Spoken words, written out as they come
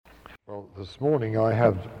Well, this morning I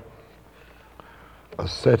had a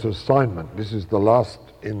set assignment. This is the last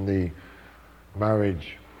in the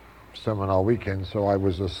marriage seminar weekend, so I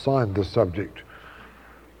was assigned the subject,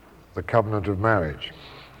 the covenant of marriage.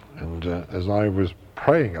 And as I was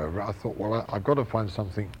praying over it, I thought, well, I've got to find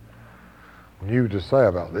something new to say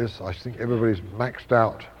about this. I think everybody's maxed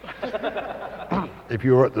out if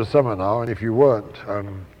you were at the seminar, and if you weren't,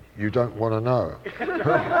 you don't want to know.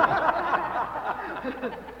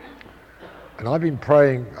 And I've been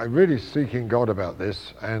praying, I'm really seeking God about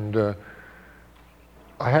this, and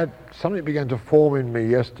I had something began to form in me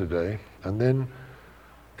yesterday, and then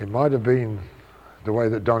it might have been the way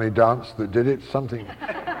that Donnie danced that did it. Something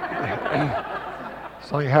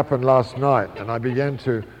happened last night, and I began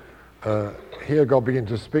to hear God begin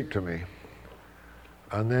to speak to me.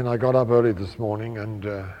 And then I got up early this morning, and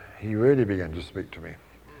he really began to speak to me.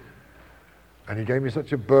 And he gave me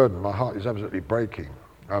such a burden. My heart is absolutely breaking.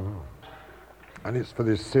 And it's for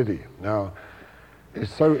this city. Now,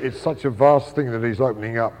 it's such a vast thing that he's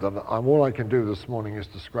opening up that all I can do this morning is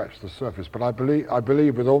to scratch the surface. But I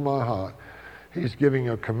believe with all my heart, he's giving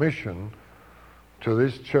a commission to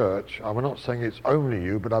this church. I'm not saying it's only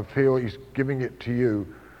you, but I feel he's giving it to you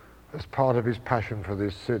as part of his passion for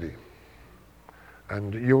this city.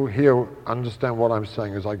 And you'll understand what I'm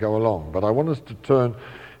saying as I go along. But I want us to turn,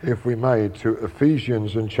 if we may, to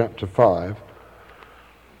Ephesians in chapter 5.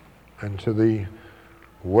 And to the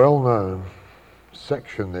well-known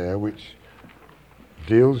section there which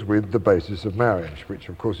deals with the basis of marriage, which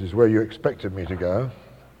of course is where you expected me to go.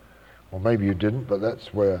 Or maybe you didn't, but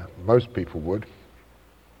that's where most people would.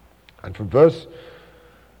 And from verse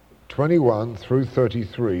 21 through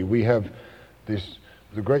 33, we have the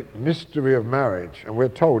great mystery of marriage. And we're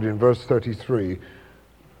told in verse 33,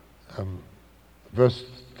 verse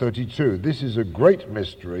 32, this is a great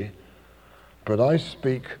mystery, but I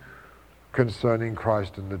speak concerning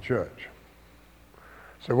Christ and the church.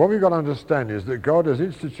 So what we've got to understand is that God has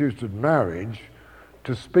instituted marriage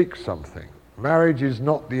to speak something. Marriage is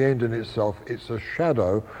not the end in itself, it's a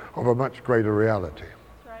shadow of a much greater reality.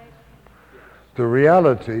 That's right. The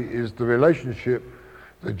reality is the relationship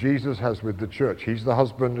that Jesus has with the church. He's the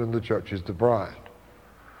husband and the church is the bride.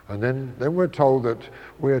 And then we're told that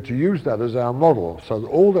we are to use that as our model. So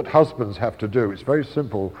all that husbands have to do, it's very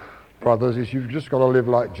simple, brothers, is you've just got to live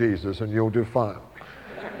like Jesus and you'll do fine.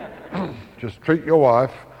 Just treat your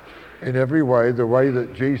wife in every way the way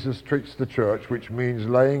that Jesus treats the church, which means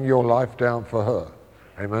laying your life down for her.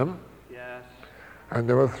 Amen? Yes. And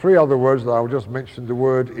there are three other words that I'll just mention. The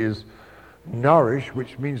word is nourish,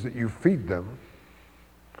 which means that you feed them.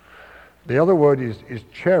 The other word is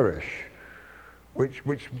cherish,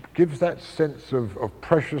 which gives that sense of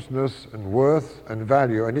preciousness and worth and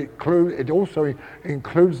value, and it also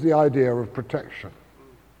includes the idea of protection.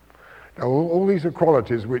 Now, all these are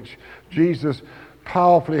qualities which Jesus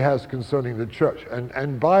powerfully has concerning the church,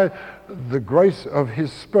 and by the grace of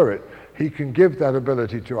his Spirit, he can give that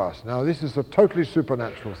ability to us. Now, this is a totally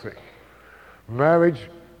supernatural thing. Marriage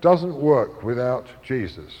doesn't work without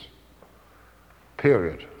Jesus.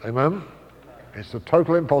 Period. Amen? It's a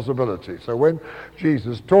total impossibility. So when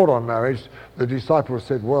Jesus taught on marriage, the disciples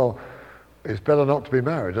said, well, it's better not to be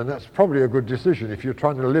married. And that's probably a good decision if you're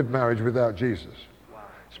trying to live marriage without Jesus. Wow.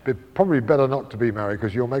 It's probably better not to be married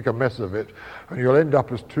because you'll make a mess of it and you'll end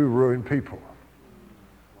up as two ruined people.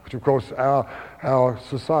 Which of course our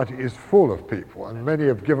society is full of people, and many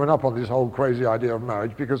have given up on this whole crazy idea of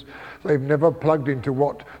marriage because they've never plugged into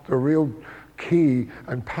what the real key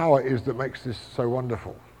and power is that makes this so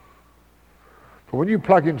wonderful. But when you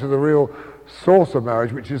plug into the real source of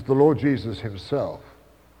marriage, which is the Lord Jesus himself,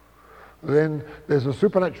 then there's a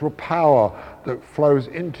supernatural power that flows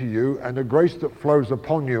into you and a grace that flows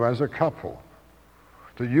upon you as a couple,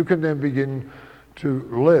 that you can then begin to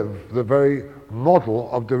live the very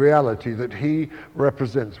model of the reality that he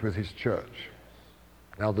represents with his church.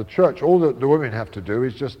 Now the church, all that the women have to do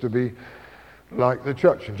is just to be like the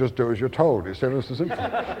church and just do as you're told. It's ever so simple.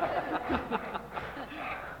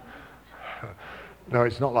 No,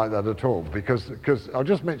 it's not like that at all, because I'll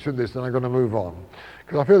just mention this and I'm going to move on,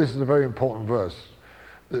 because I feel this is a very important verse.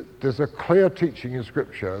 There's a clear teaching in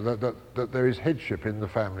Scripture that there is headship in the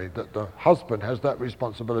family, that the husband has that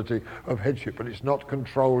responsibility of headship, but it's not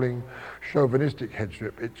controlling, chauvinistic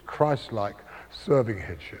headship, it's Christ-like, serving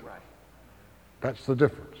headship. Right. That's the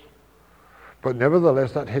difference. But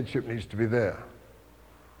nevertheless, that headship needs to be there.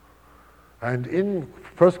 And in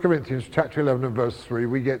 1 Corinthians chapter 11 and verse 3,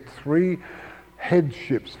 we get three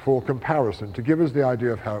headships for comparison to give us the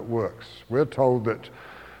idea of how it works. We're told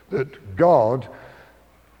that God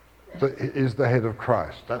is the head of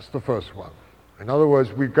Christ. That's the first one. In other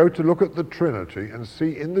words, we go to look at the Trinity and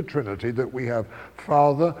see in the Trinity that we have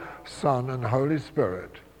Father, Son, and Holy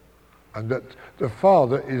Spirit, and that the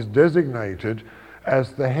Father is designated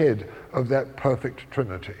as the head of that perfect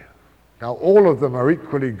Trinity. Now, all of them are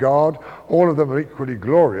equally God, all of them are equally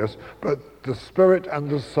glorious, but the Spirit and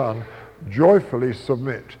the Son joyfully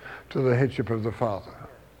submit to the headship of the Father.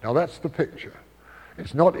 Now, that's the picture.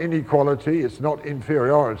 It's not inequality, it's not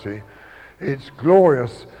inferiority, it's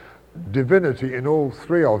glorious divinity in all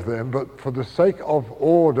three of them, but for the sake of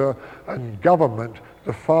order and government,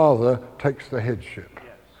 the Father takes the headship.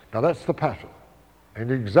 Yes. Now that's the pattern. In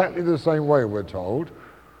exactly the same way, we're told,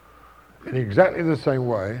 in exactly the same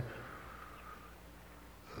way,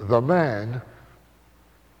 the man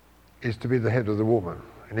is to be the head of the woman,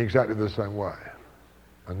 in exactly the same way.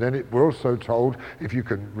 And then we're also told, if you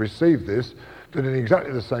can receive this, that in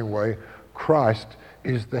exactly the same way, Christ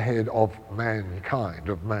is the head of mankind,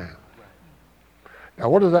 of man. Now,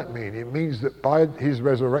 what does that mean? It means that by his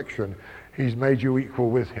resurrection, he's made you equal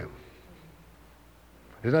with him.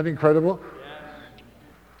 Isn't that incredible? Yes.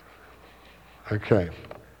 Okay.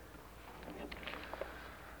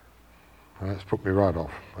 Well, that's put me right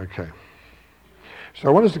off. Okay. So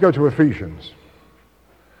I want us to go to Ephesians.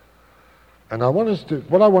 And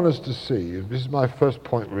what I want us to see, this is my first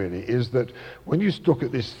point really, is that when you look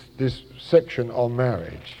at this section on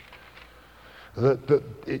marriage, that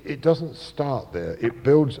it doesn't start there, it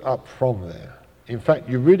builds up from there. In fact,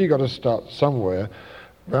 you've really got to start somewhere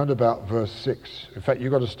round about verse 6. In fact,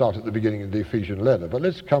 you've got to start at the beginning of the Ephesian letter. But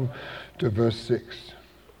let's come to verse 6.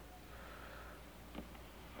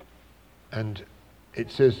 And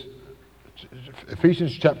it says,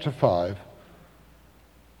 Ephesians chapter 5,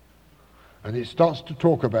 and it starts to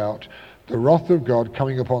talk about the wrath of God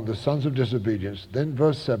coming upon the sons of disobedience. Then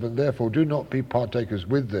verse 7, therefore do not be partakers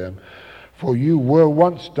with them, for you were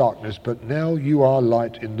once darkness, but now you are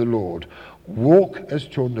light in the Lord. Walk as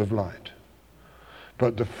children of light.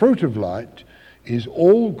 But the fruit of light is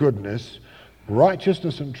all goodness,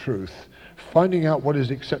 righteousness and truth, finding out what is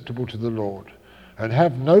acceptable to the Lord. And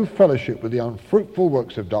have no fellowship with the unfruitful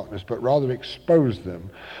works of darkness, but rather expose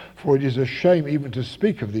them. For it is a shame even to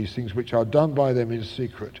speak of these things which are done by them in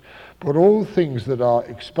secret. But all things that are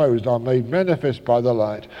exposed are made manifest by the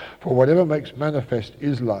light, for whatever makes manifest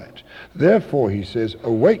is light. Therefore, he says,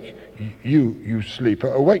 awake you sleeper,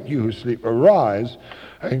 awake you who sleep, arise,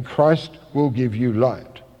 and Christ will give you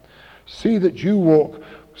light. See that you walk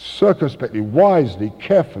circumspectly, wisely,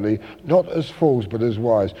 carefully, not as fools but as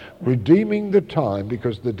wise, redeeming the time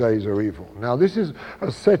because the days are evil. Now this is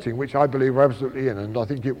a setting which I believe we're absolutely in, and I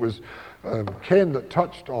think it was Ken that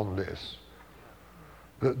touched on this,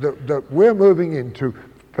 that we're moving into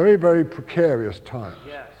very, very precarious times.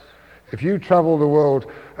 Yes. If you travel the world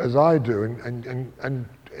as I do and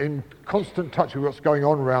in constant touch with what's going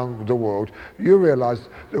on around the world, you realize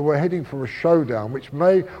that we're heading for a showdown which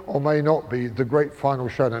may or may not be the great final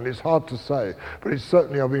showdown. It's hard to say, but it's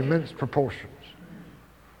certainly of immense proportions.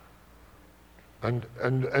 And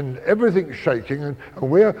everything's shaking, and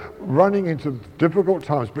we're running into difficult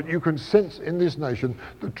times, but you can sense in this nation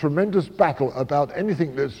the tremendous battle about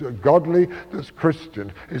anything that's godly, that's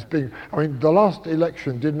Christian. The last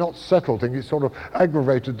election did not settle things, it sort of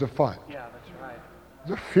aggravated the fight. Yeah, that's right.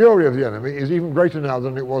 The fury of the enemy is even greater now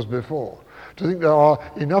than it was before. To think there are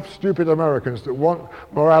enough stupid Americans that want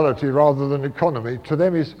morality rather than economy, to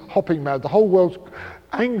them is hopping mad. The whole world's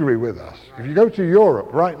angry with us. If you go to Europe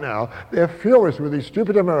right now, they're furious with these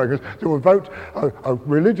stupid Americans that will vote a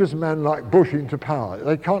religious man like Bush into power.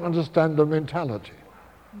 They can't understand the mentality.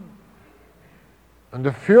 And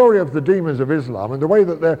the fury of the demons of Islam and the way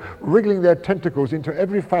that they're wriggling their tentacles into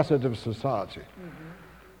every facet of society.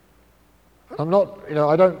 Mm-hmm.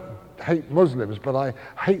 I don't hate Muslims, but I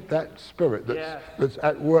hate that spirit that's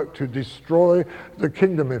at work to destroy the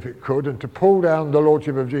kingdom if it could, and to pull down the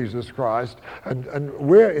lordship of Jesus Christ, and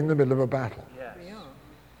we're in the middle of a battle. Yes.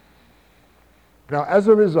 Now, as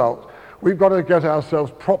a result, we've got to get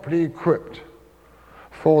ourselves properly equipped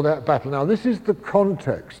for that battle. Now, this is the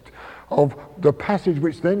context of the passage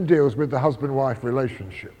which then deals with the husband-wife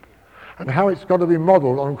relationship, and how it's got to be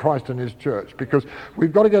modeled on Christ and his church, because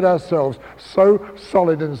we've got to get ourselves so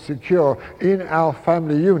solid and secure in our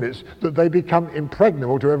family units that they become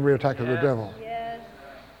impregnable to every attack of the devil. Yes.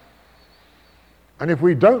 And if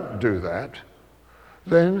we don't do that,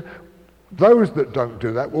 then those that don't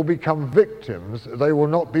do that will become victims. They will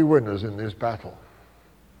not be winners in this battle.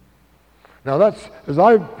 Now that's,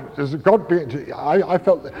 I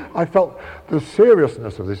felt the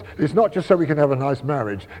seriousness of this. It's not just so we can have a nice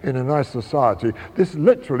marriage in a nice society. This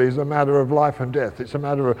literally is a matter of life and death. It's a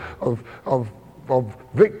matter of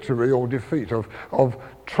victory or defeat, of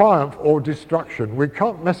triumph or destruction. We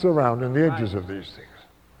can't mess around in the edges of these things.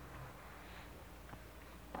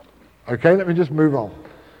 Okay, let me just move on.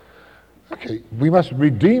 Okay, we must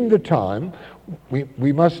redeem the time.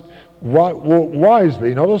 We must walk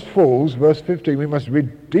wisely, not as fools. Verse 15, we must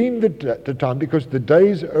redeem the time because the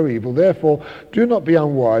days are evil. Therefore, do not be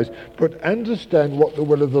unwise, but understand what the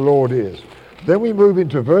will of the Lord is. Then we move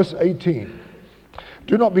into verse 18.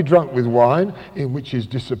 Do not be drunk with wine, in which is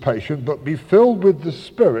dissipation, but be filled with the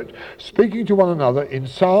Spirit, speaking to one another in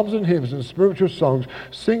psalms and hymns and spiritual songs,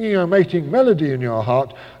 singing and making melody in your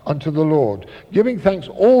heart unto the Lord, giving thanks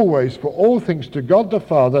always for all things to God the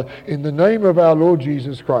Father in the name of our Lord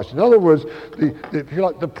Jesus Christ. In other words, if you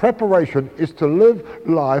like, the preparation is to live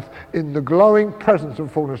life in the glowing presence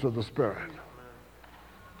and fullness of the Spirit.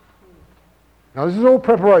 Now this is all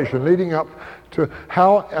preparation leading up to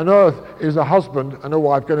how on earth is a husband and a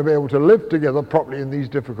wife going to be able to live together properly in these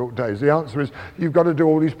difficult days. The answer is you've got to do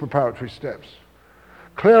all these preparatory steps.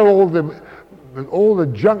 Clear all the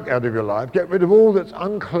junk out of your life, get rid of all that's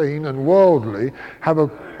unclean and worldly,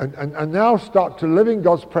 and now start to live in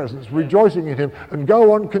God's presence, rejoicing in Him, and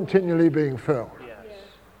go on continually being filled. Yes.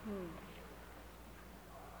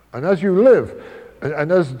 And as you live,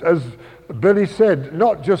 and as Billy said,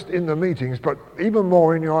 not just in the meetings, but even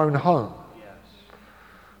more in your own home.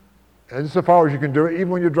 And so far as you can do it, even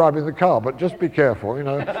when you're driving the car, but just be careful, you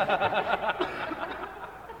know.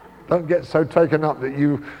 Don't get so taken up that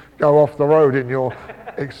you go off the road in your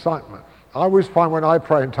excitement. I always find when I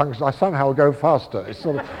pray in tongues, I somehow go faster. It's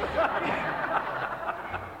sort of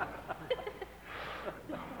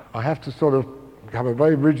I have to sort of have a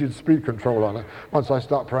very rigid speed control on it once I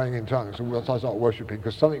start praying in tongues and once I start worshipping,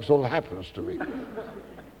 because something sort of happens to me.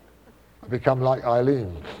 I become like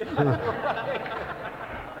Eileen.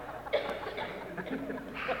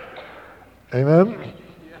 Amen?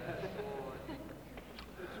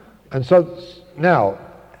 And so now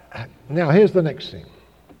here's the next thing.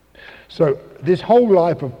 So this whole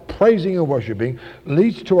life of praising and worshipping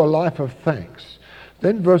leads to a life of thanks.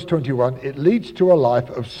 Then verse 21, it leads to a life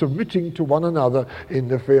of submitting to one another in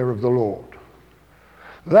the fear of the Lord.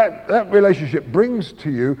 That relationship brings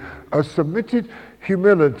to you a submitted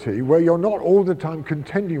humility where you're not all the time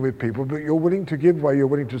contending with people, but you're willing to give way, you're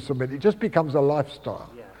willing to submit. It just becomes a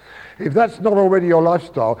lifestyle. If that's not already your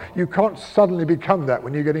lifestyle, you can't suddenly become that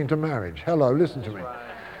when you get into marriage. Hello, listen to me.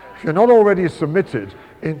 If you're not already submitted,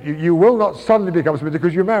 you will not suddenly become submitted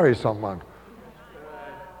because you marry someone.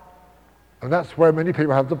 And that's where many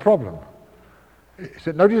people have the problem.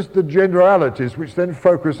 So notice the generalities which then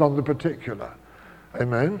focus on the particular.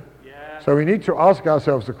 Amen? Yeah. So we need to ask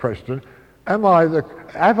ourselves the question, have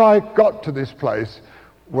I got to this place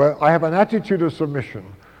where I have an attitude of submission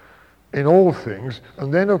in all things,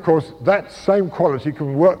 and then of course that same quality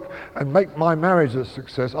can work and make my marriage a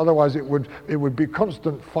success. Otherwise it would be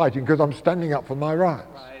constant fighting because I'm standing up for my rights.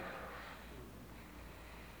 Right.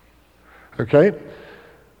 Okay?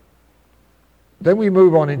 Then we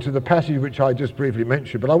move on into the passage which I just briefly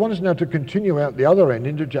mentioned, but I want us now to continue out the other end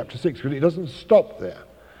into chapter 6, because it doesn't stop there.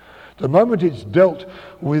 The moment it's dealt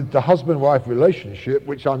with the husband-wife relationship,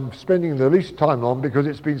 which I'm spending the least time on because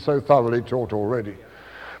it's been so thoroughly taught already.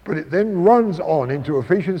 But it then runs on into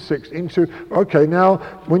Ephesians 6, into, okay, now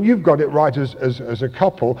when you've got it right as a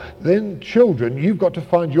couple, then children, you've got to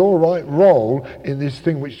find your right role in this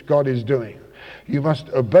thing which God is doing. You must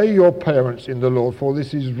obey your parents in the Lord, for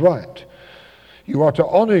this is right. You are to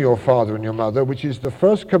honor your father and your mother, which is the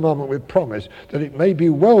first commandment with promise, that it may be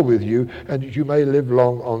well with you and that you may live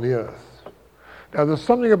long on the earth. Now there's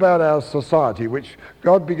something about our society which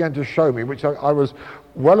God began to show me, which I was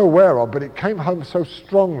well aware of, but it came home so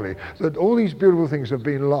strongly that all these beautiful things have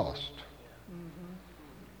been lost.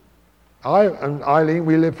 I and Eileen,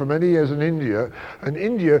 we lived for many years in India, and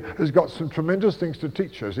India has got some tremendous things to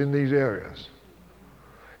teach us in these areas.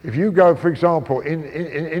 If you go, for example, in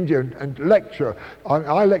India and lecture,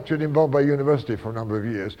 I lectured in Bombay University for a number of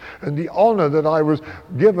years, and the honor that I was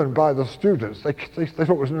given by the students, they thought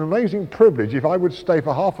it was an amazing privilege if I would stay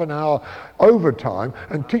for half an hour overtime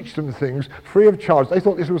and teach them things free of charge. They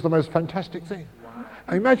thought this was the most fantastic thing.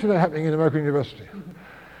 Now imagine that happening in American University.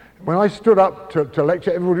 When I stood up to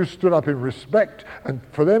lecture, everybody stood up in respect, and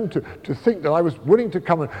for them to think that I was willing to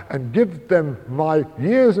come and give them my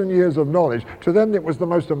years and years of knowledge, to them it was the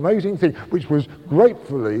most amazing thing, which was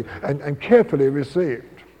gratefully and carefully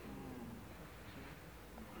received.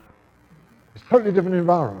 It's a totally different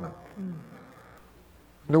environment.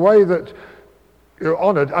 The way that you're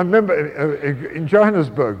honoured, I remember in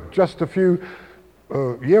Johannesburg, just a few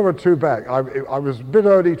a year or two back, I was a bit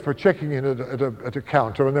early for checking in at a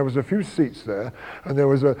counter, and there was a few seats there, and there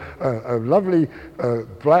was a lovely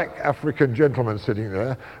black African gentleman sitting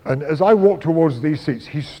there, and as I walked towards these seats,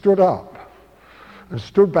 he stood up and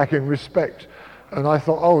stood back in respect. And I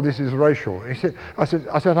thought, oh, this is racial. I said,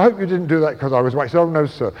 I hope you didn't do that because I was white. He said, oh, no,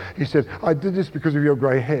 sir. He said, I did this because of your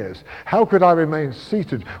grey hairs. How could I remain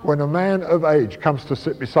seated when a man of age comes to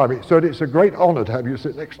sit beside me? So it's a great honour to have you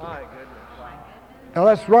sit next to me. Now,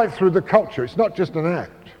 that's right through the culture. It's not just an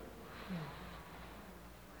act.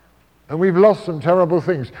 And we've lost some terrible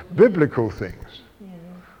things, biblical things.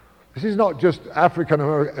 This is not just African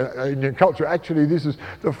Indian culture. Actually, this is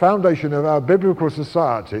the foundation of our biblical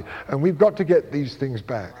society, and we've got to get these things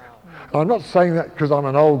back. And I'm not saying that because I'm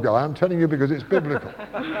an old guy. I'm telling you because it's biblical.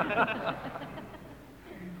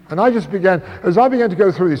 And as I began to go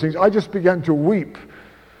through these things, I just began to weep,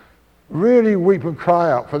 really weep and cry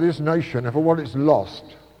out for this nation and for what it's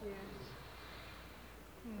lost.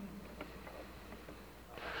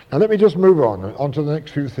 Now let me just move on to the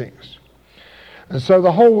next few things. And so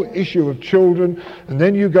the whole issue of children, and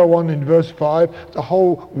then you go on in verse 5, the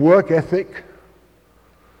whole work ethic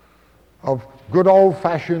of good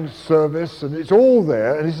old-fashioned service, and it's all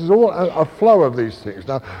there, and this is all a flow of these things.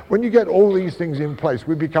 Now, when you get all these things in place,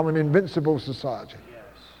 we become an invincible society. Yes.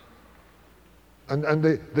 And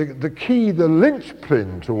the key, the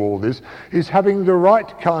linchpin to all this is having the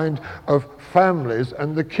right kind of families,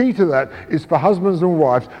 and the key to that is for husbands and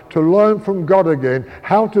wives to learn from God again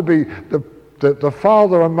how to be the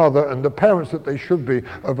father and mother and the parents that they should be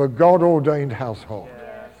of a God-ordained household.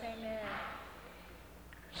 Yes, amen.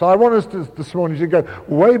 So I want us this morning to go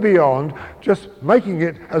way beyond just making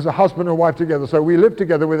it as a husband and wife together, so we live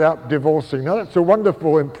together without divorcing. Now that's a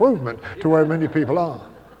wonderful improvement to where many people are.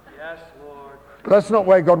 Yes, Lord. But that's not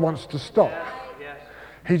where God wants to stop. Yes, yes.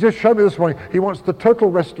 He just showed me this morning, he wants the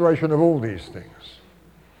total restoration of all these things.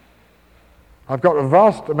 I've got a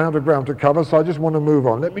vast amount of ground to cover, so I just want to move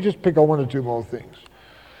on. Let me just pick on one or two more things.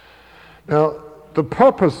 Now, the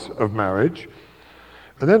purpose of marriage,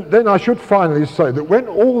 and then I should finally say that when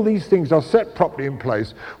all these things are set properly in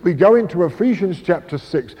place, we go into Ephesians chapter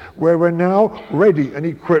 6, where we're now ready and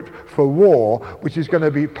equipped for war, which is going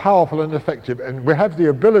to be powerful and effective. And we have the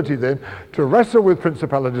ability then to wrestle with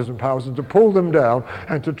principalities and powers and to pull them down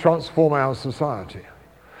and to transform our society.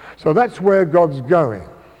 So that's where God's going.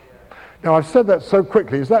 Now, I've said that so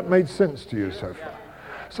quickly. Has that made sense to you so far?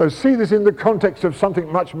 So see this in the context of something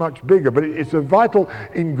much, much bigger, but it's a vital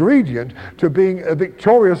ingredient to being a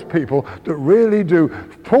victorious people that really do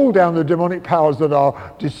pull down the demonic powers that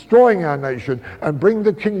are destroying our nation and bring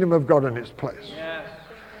the kingdom of God in its place. Yes.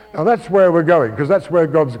 Now, that's where we're going, because that's where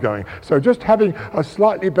God's going. So just having a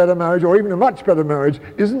slightly better marriage or even a much better marriage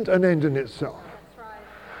isn't an end in itself.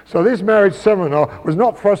 So this marriage seminar was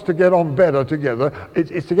not for us to get on better together.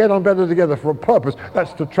 It's to get on better together for a purpose.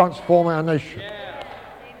 That's to transform our nation. Yeah.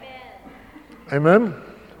 Amen? Amen?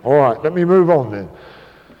 All right, let me move on then.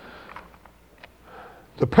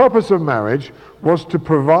 The purpose of marriage was to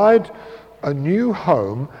provide a new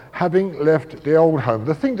home, having left the old home.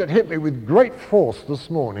 The thing that hit me with great force this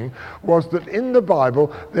morning was that in the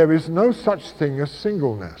Bible, there is no such thing as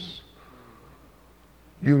singleness.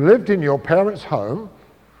 You lived in your parents' home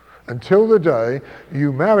until the day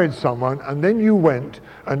you married someone, and then you went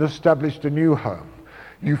and established a new home.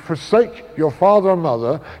 You forsake your father and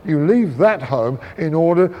mother, you leave that home in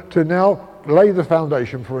order to now lay the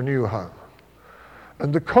foundation for a new home.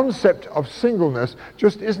 And the concept of singleness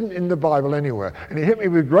just isn't in the Bible anywhere. And it hit me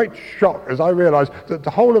with great shock as I realized that the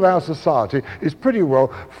whole of our society is pretty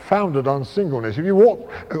well founded on singleness.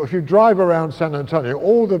 If you drive around San Antonio,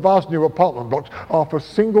 all the vast new apartment blocks are for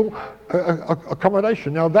single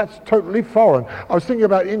accommodation. Now that's totally foreign. I was thinking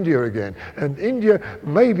about India again. And India,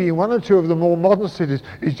 maybe in one or two of the more modern cities,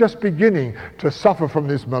 is just beginning to suffer from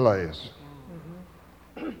this malaise.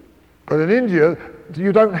 But in India,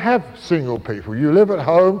 you don't have single people. You live at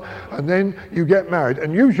home and then you get married.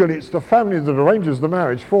 And usually it's the family that arranges the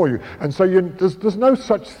marriage for you. And so there's no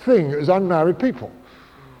such thing as unmarried people.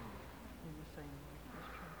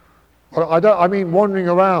 Well, I mean wandering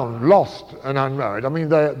around, lost and unmarried. I mean,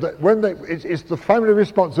 it's the family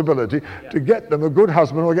responsibility to get them a good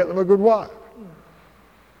husband or get them a good wife.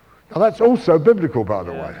 Now that's also biblical, by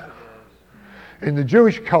the way. In the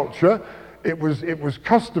Jewish culture, it was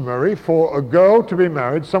customary for a girl to be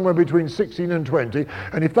married somewhere between 16 and 20,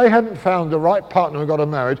 and if they hadn't found the right partner and got her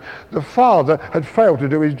married, the father had failed to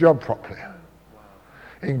do his job properly.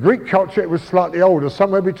 In Greek culture, it was slightly older,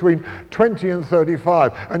 somewhere between 20 and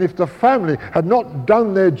 35, and if the family had not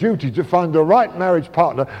done their duty to find the right marriage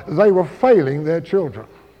partner, they were failing their children.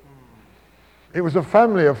 It was a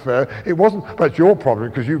family affair. It wasn't, that's your problem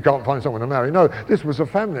because you can't find someone to marry. No, this was a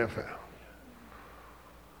family affair.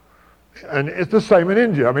 And it's the same in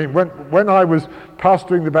India. I mean, when I was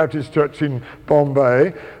pastoring the Baptist church in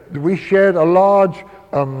Bombay, we shared a large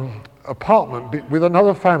apartment with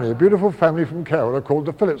another family, a beautiful family from Kerala called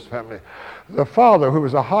the Phillips family. The father, who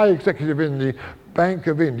was a high executive in the Bank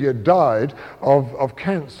of India, died of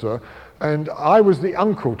cancer, and I was the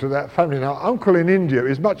uncle to that family. Now, uncle in India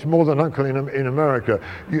is much more than uncle in America.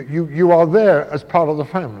 You are there as part of the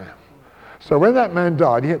family. So when that man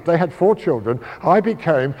died, they had 4 children. I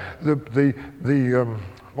became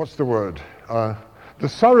what's the word? The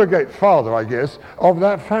surrogate father, I guess, of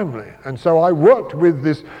that family. And so I worked with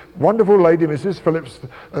this wonderful lady, Mrs. Phillips,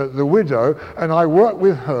 the widow, and I worked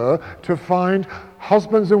with her to find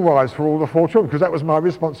husbands and wives for all the 4 children, because that was my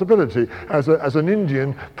responsibility as an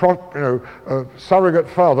Indian surrogate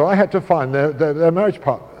father. I had to find their marriage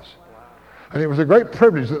partners. And it was a great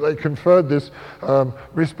privilege that they conferred this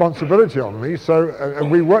responsibility on me. So,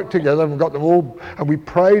 and we worked together and got them all, and we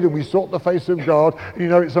prayed and we sought the face of God. You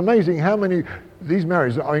know, it's amazing how many these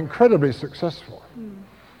marriages are incredibly successful.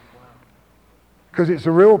 Because it's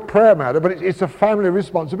a real prayer matter, but it's a family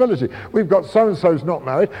responsibility. We've got so-and-so's not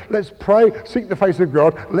married. Let's pray, seek the face of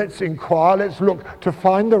God. Let's inquire, let's look to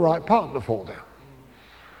find the right partner for them.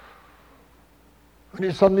 And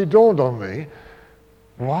it suddenly dawned on me,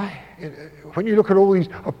 why? When you look at all these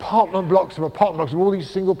apartment blocks of all these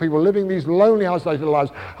single people living these lonely, isolated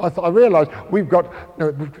lives, I realized we've got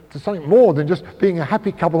something more than just being a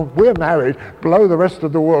happy couple. We're married, below the rest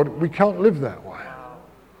of the world. We can't live that way.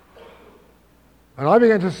 And I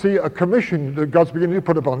began to see a commission that God's beginning to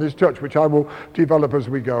put upon this church, which I will develop as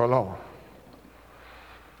we go along.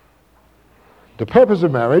 The purpose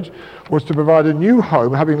of marriage was to provide a new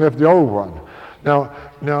home, having left the old one. Now,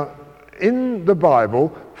 in the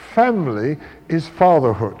Bible, family is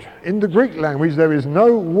fatherhood. In the Greek language, there is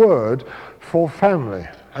no word for family.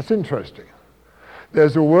 That's interesting.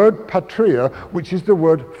 There's a word, patria, which is the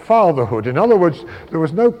word fatherhood. In other words, there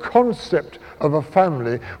was no concept of a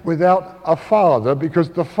family without a father,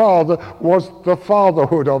 because the father was the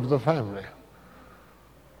fatherhood of the family.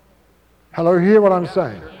 Hello, hear what I'm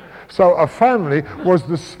saying? So a family was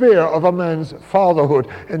the sphere of a man's fatherhood,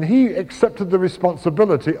 and he accepted the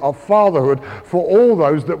responsibility of fatherhood for all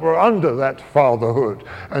those that were under that fatherhood.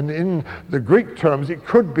 And in the Greek terms, it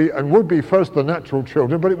could be and would be first the natural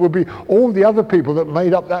children, but it would be all the other people that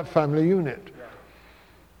made up that family unit.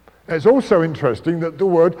 It's also interesting that the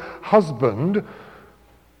word husband,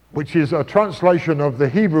 which is a translation of the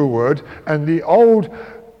Hebrew word, and the old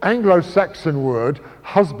Anglo-Saxon word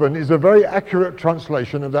husband is a very accurate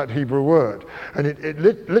translation of that Hebrew word, and it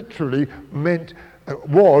literally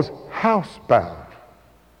was housebound.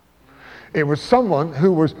 It was someone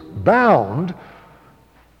who was bound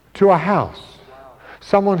to a house.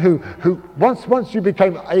 Someone who once you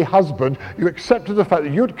became a husband, you accepted the fact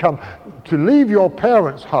that you'd come to leave your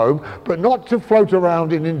parents' home, but not to float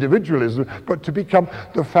around in individualism, but to become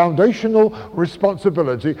the foundational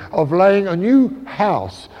responsibility of laying a new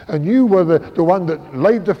house. And you were the one that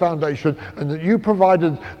laid the foundation, and that you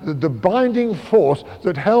provided the binding force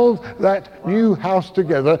that held that new house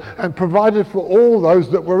together and provided for all those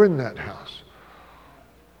that were in that house.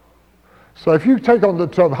 So if you take on the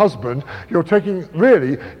term husband, you're taking,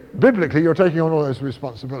 really, biblically, you're taking on all those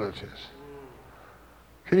responsibilities.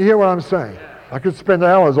 Can you hear what I'm saying? I could spend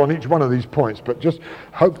hours on each one of these points, but just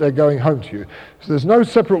hope they're going home to you. So there's no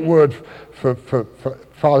separate word for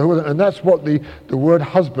fatherhood, and that's what the word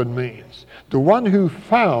husband means. The one who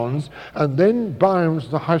founds and then binds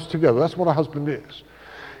the house together. That's what a husband is.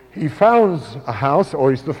 He founds a house, or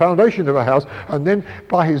he's the foundation of a house, and then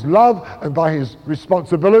by his love and by his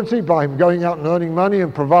responsibility, by him going out and earning money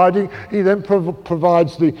and providing, he then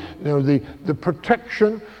provides the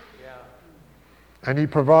protection, and he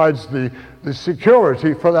provides the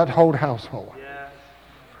security for that whole household.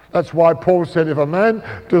 That's why Paul said, if a man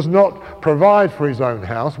does not provide for his own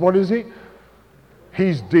house, what is he?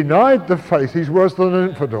 He's denied the faith. He's worse than an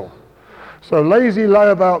infidel. So lazy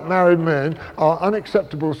layabout married men are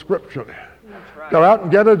unacceptable scripturally. Right. Go out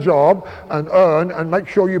and get a job and earn and make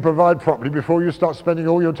sure you provide properly before you start spending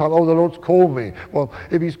all your time. Oh, the Lord's called me. Well,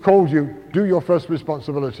 if he's called you, do your first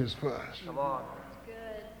responsibilities first. Come on.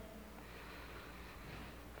 Good.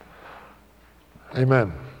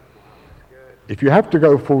 Amen. If you have to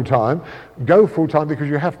go full-time because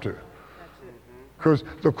you have to. Because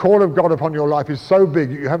the call of God upon your life is so big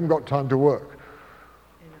that you haven't got time to work.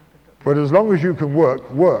 But as long as you can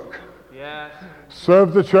work. Yes.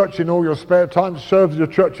 Serve the church in all your spare time. Serve the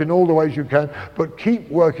church in all the ways you can. But keep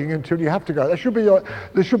working until you have to go. There should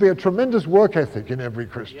be a tremendous work ethic in every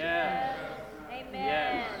Christian. Yes. Amen.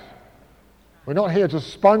 Yes. We're not here to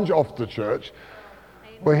sponge off the church.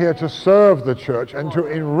 We're here to serve the church and to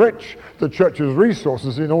enrich the church's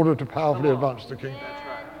resources in order to powerfully advance the kingdom.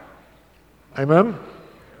 Amen?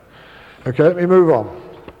 Okay, let me move on.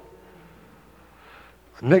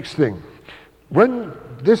 Next thing. When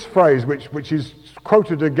this phrase, which is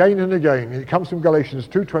quoted again and again, it comes from Galatians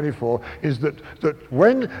 2:24, is that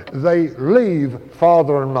when they leave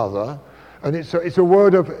father and mother, and it's a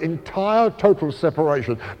word of entire total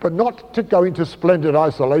separation, but not to go into splendid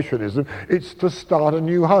isolationism, it's to start a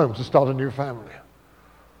new home, to start a new family.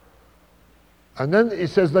 And then it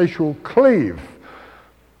says they shall cleave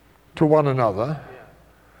to one another,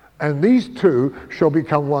 and these two shall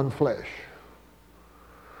become one flesh.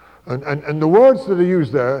 And the words that are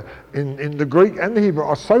used there in the Greek and the Hebrew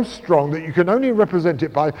are so strong that you can only represent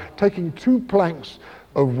it by taking two planks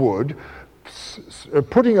of wood,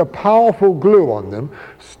 putting a powerful glue on them,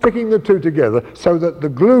 sticking the two together so that the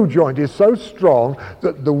glue joint is so strong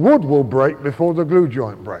that the wood will break before the glue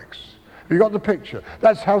joint breaks. Have you got the picture?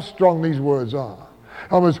 That's how strong these words are.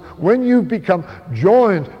 Almost when you become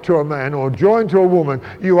joined to a man or joined to a woman,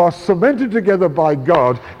 you are cemented together by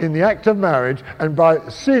God in the act of marriage, and by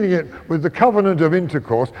sealing it with the covenant of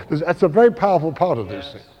intercourse. That's a very powerful part of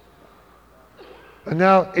this thing. And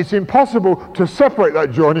now it's impossible to separate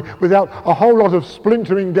that joining without a whole lot of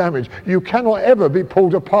splintering damage. You cannot ever be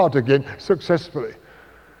pulled apart again successfully.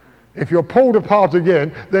 If you're pulled apart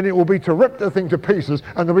again, then it will be to rip the thing to pieces,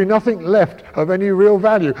 and there'll be nothing left of any real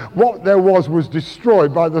value. What there was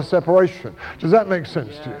destroyed by the separation. Does that make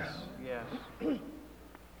sense to you? Yes.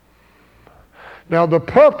 Now the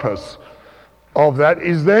purpose of that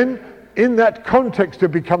is then, in that context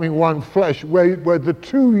of becoming one flesh, where the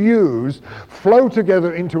two yous flow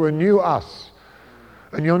together into a new us.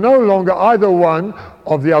 And you're no longer either one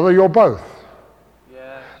of the other, you're both.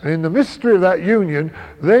 And in the mystery of that union,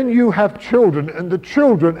 then you have children, and the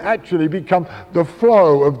children actually become the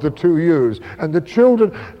flow of the two yous. And the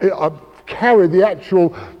children carry the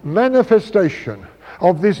actual manifestation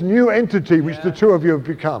of this new entity which the two of you have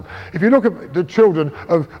become. If you look at the children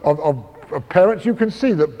of parents, you can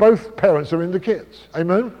see that both parents are in the kids.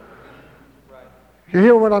 Amen? Right. You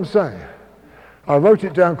hear what I'm saying? I wrote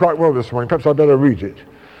it down quite well this morning. Perhaps I better read it.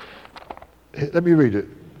 Let me read it.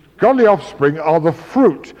 Godly offspring are the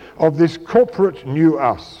fruit of this corporate new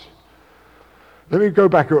us. Let me go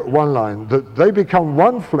back at one line. That they become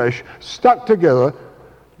one flesh, stuck together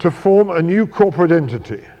to form a new corporate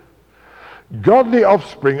entity. Godly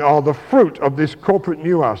offspring are the fruit of this corporate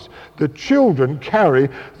new us. The children carry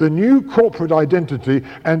the new corporate identity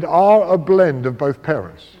and are a blend of both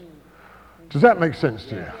parents. Does that make sense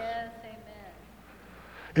to you?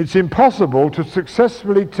 It's impossible to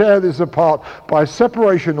successfully tear this apart by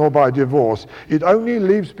separation or by divorce. It only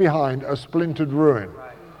leaves behind a splintered ruin.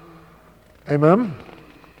 Amen?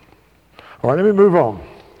 All right, let me move on.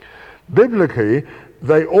 Biblically,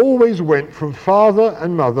 they always went from father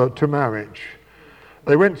and mother to marriage.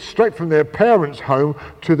 They went straight from their parents' home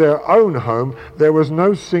to their own home. There was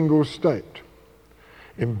no single state.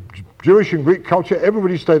 In Jewish and Greek culture,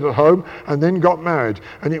 everybody stayed at home and then got married.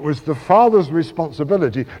 And it was the father's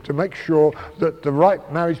responsibility to make sure that the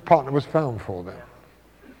right marriage partner was found for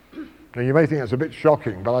them. Now, you may think that's a bit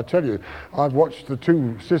shocking, but I tell you, I've watched the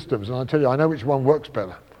two systems, and I tell you, I know which one works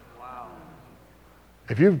better. Wow.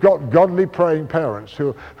 If you've got godly praying parents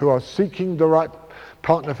who are seeking the right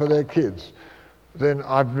partner for their kids, then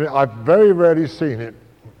I've very rarely seen it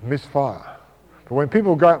misfire. But when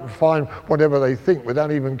people go out and find whatever they think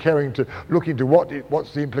without even caring to look into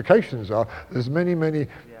what's the implications are, there's many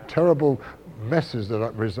terrible messes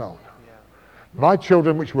that result. Yeah. My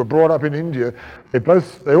children, which were brought up in India,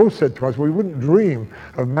 they all said to us, we wouldn't dream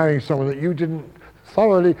of marrying someone that you didn't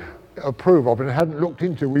thoroughly approve of and hadn't looked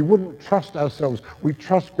into. We wouldn't trust ourselves. We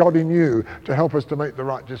trust God in you to help us to make the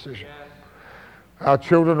right decision. Yeah. Our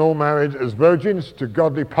children all married as virgins to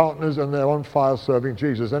godly partners, and they're on fire serving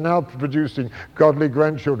Jesus. They're now producing godly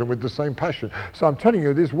grandchildren with the same passion. So I'm telling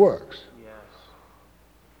you, this works. Yes.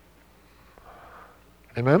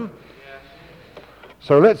 Amen? Yes.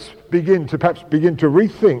 So let's begin to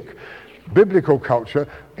rethink biblical culture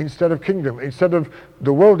instead of kingdom, instead of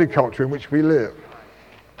the worldly culture in which we live.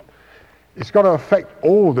 It's got to affect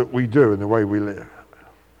all that we do in the way we live.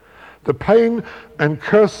 The pain and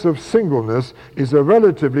curse of singleness is a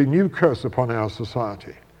relatively new curse upon our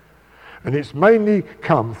society. And it's mainly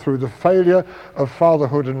come through the failure of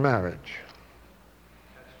fatherhood and marriage.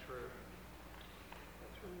 That's true.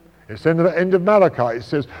 It's in the end of Malachi. It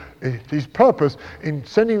says his purpose in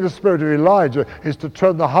sending the spirit of Elijah is to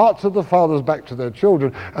turn the hearts of the fathers back to their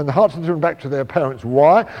children and the hearts of the children back to their parents.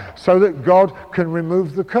 Why? So that God can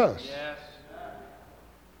remove the curse. Yes.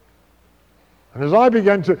 And as I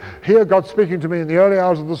began to hear God speaking to me in the early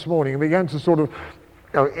hours of this morning and began to sort of,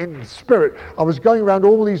 in spirit, I was going around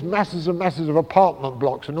all these masses and masses of apartment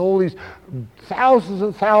blocks and all these thousands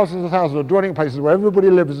and thousands and thousands of dwelling places where everybody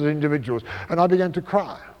lives as individuals, and I began to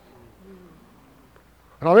cry.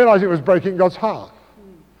 And I realized it was breaking God's heart.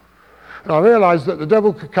 And I realized that the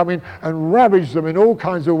devil could come in and ravage them in all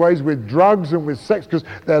kinds of ways with drugs and with sex, because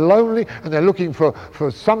they're lonely and they're looking for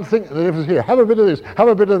something, and the devil's here, have a bit of this, have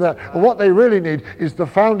a bit of that. And what they really need is the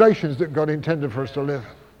foundations that God intended for us to live.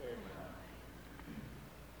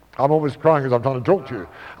 I'm always crying as I'm trying to talk to you.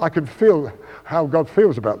 I can feel how God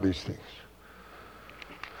feels about these things.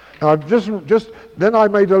 Now, then I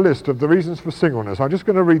made a list of the reasons for singleness. I'm just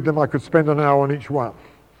going to read them. I could spend an hour on each one.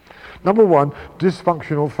 Number one,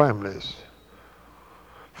 dysfunctional families.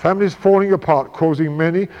 Families falling apart, causing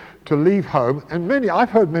many to leave home. And many, I've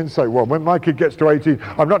heard men say, well, when my kid gets to 18,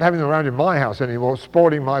 I'm not having them around in my house anymore,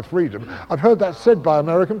 spoiling my freedom. I've heard that said by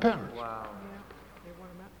American parents. Wow.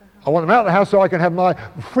 I want them out of the house so I can have my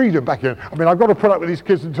freedom back in. I mean, I've got to put up with these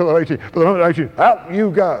kids until they're 18. But the moment they're 18, out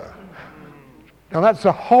you go. Now, that's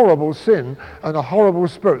a horrible sin and a horrible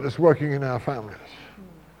spirit that's working in our families.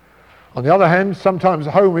 On the other hand, sometimes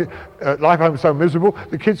life home is so miserable,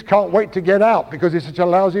 the kids can't wait to get out because it's such a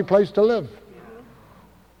lousy place to live.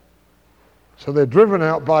 So they're driven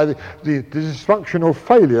out by the dysfunctional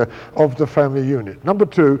failure of the family unit. Number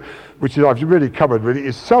two, which I've really covered really,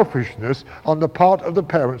 is selfishness on the part of the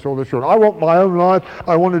parents or the children. I want my own life,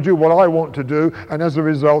 I want to do what I want to do, and as a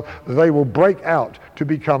result, they will break out to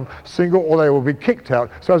become single, or they will be kicked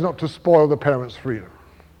out so as not to spoil the parents' freedom.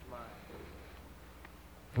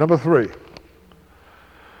 Number three,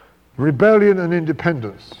 rebellion and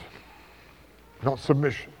independence, not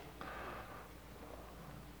submission.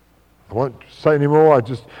 I won't say any more, I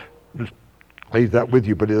just leave that with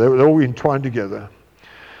you, but they're all entwined together.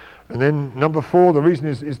 And then number four, the reason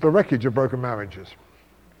is the wreckage of broken marriages.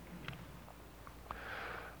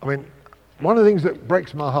 I mean, one of the things that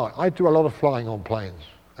breaks my heart, I do a lot of flying on planes,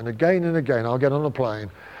 and again I'll get on a plane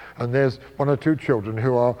and there's one or two children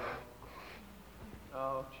who are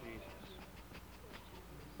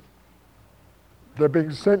they're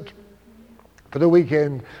being sent for the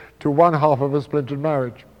weekend to one half of a splintered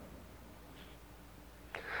marriage.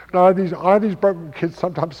 Now, I have these broken kids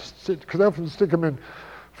sometimes sit, because they often stick them in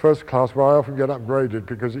first class where I often get upgraded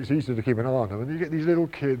because it's easy to keep an eye on them. And you get these little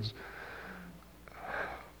kids.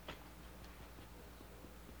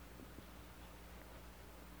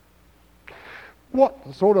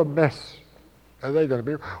 What sort of mess are they going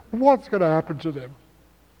to be? What's going to happen to them?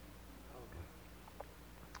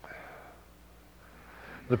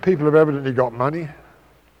 The people have evidently got money.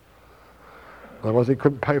 Otherwise they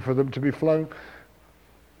couldn't pay for them to be flown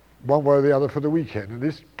one way or the other for the weekend. And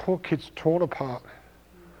this poor kid's torn apart.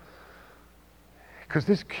 Because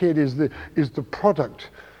this kid is the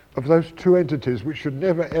product of those two entities which should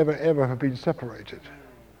never, ever, ever have been separated.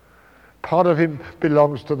 Part of him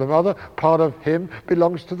belongs to the mother, part of him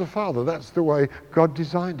belongs to the father. That's the way God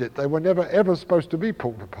designed it. They were never, ever supposed to be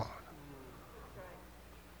pulled apart.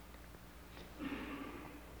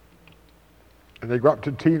 And they grow up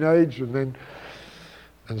to teenage and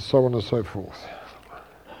so on and so forth.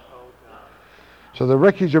 So the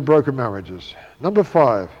wreckage of broken marriages. Number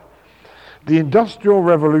five, the Industrial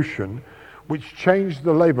Revolution, which changed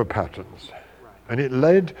the labor patterns, and it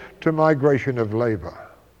led to migration of labor.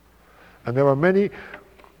 And there are many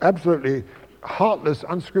absolutely heartless,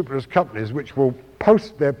 unscrupulous companies which will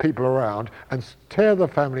post their people around and tear the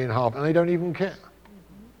family in half, and they don't even care.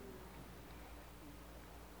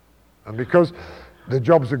 And because the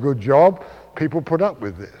job's a good job, people put up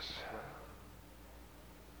with this.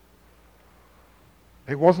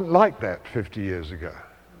 It wasn't like that 50 years ago.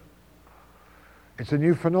 It's a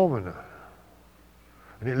new phenomenon.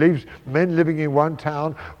 And it leaves men living in one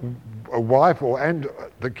town, a wife and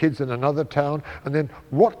the kids in another town, and then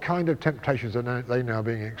what kind of temptations are they now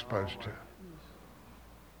being exposed to?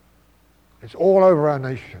 It's all over our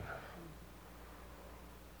nation.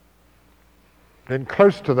 Then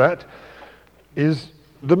close to that is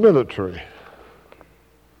the military.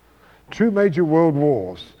 Two major world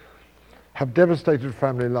wars have devastated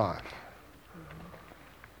family life.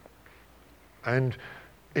 And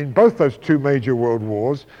in both those two major world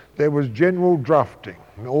wars, there was general drafting.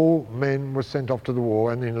 All men were sent off to the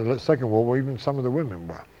war, and in the Second World War, even some of the women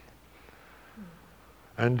were.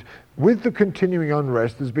 And with the continuing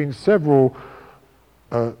unrest, there's been several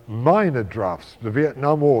minor drafts. The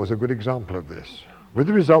Vietnam War is a good example of this, with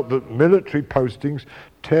the result that military postings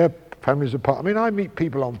tear families apart. I mean, I meet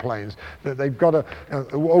people on planes that they've got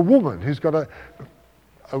a woman who's got a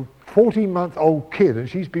 14-month-old kid, and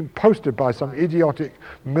she's been posted by some idiotic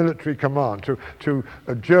military command to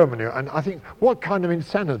Germany. And I think, what kind of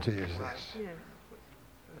insanity is this? Yeah.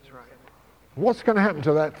 That's right. What's going to happen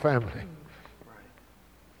to that family?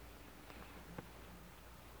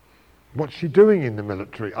 What's she doing in the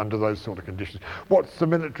military under those sort of conditions? What's the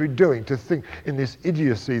military doing to think in this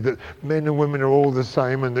idiocy that men and women are all the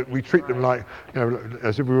same and that we treat them like,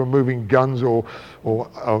 as if we were moving guns or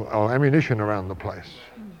ammunition around the place?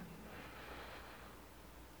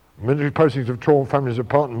 Military postings have torn families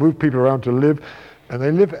apart and moved people around to live, and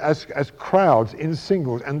they live as crowds in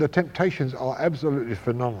singles, and the temptations are absolutely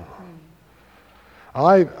phenomenal.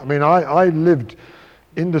 I lived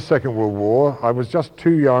in the Second World War. I was just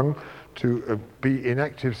too young to be in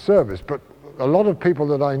active service, but a lot of people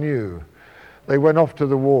that I knew, they went off to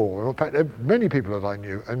the war. In fact, many people that I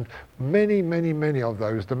knew, and many of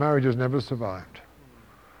those, the marriages never survived.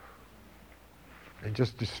 It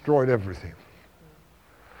just destroyed everything.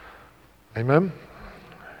 Amen?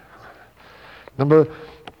 Number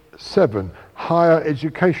 7, higher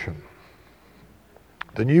education.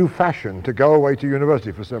 The new fashion to go away to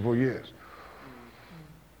university for several years.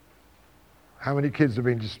 How many kids have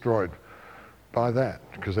been destroyed by that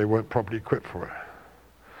because they weren't properly equipped for it?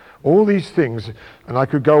 All these things, and I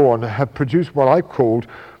could go on, have produced what I called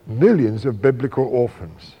millions of biblical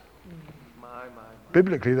orphans.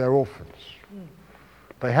 Biblically, they're orphans.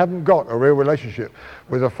 They haven't got a real relationship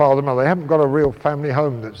with a father and mother. They haven't got a real family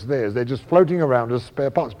home that's theirs. They're just floating around as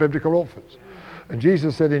spare parts, biblical orphans. And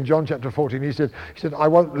Jesus said in John chapter 14, he said, I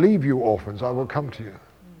won't leave you orphans, I will come to you.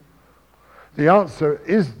 The answer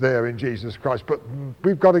is there in Jesus Christ, but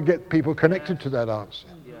we've got to get people connected to that answer.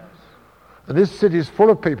 Yes. And this city is full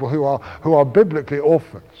of people who are biblically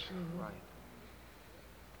orphans. Mm-hmm. Right.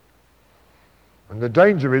 And the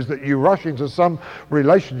danger is that you rush into some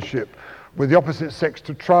relationship with the opposite sex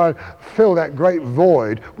to try and fill that great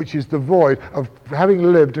void, which is the void of having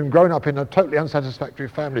lived and grown up in a totally unsatisfactory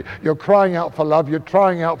family. You're crying out for love, you're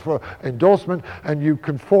trying out for endorsement, and you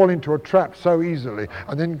can fall into a trap so easily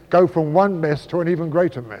and then go from one mess to an even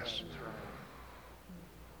greater mess.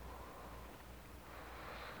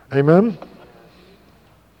 Amen?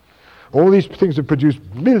 All these things have produced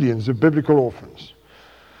millions of biblical orphans.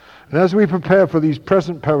 And as we prepare for these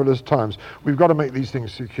present perilous times, we've got to make these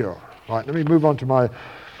things secure. Right, let me move on to not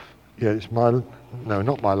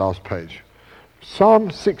my last page.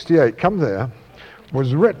 Psalm 68, come there,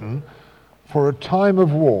 was written for a time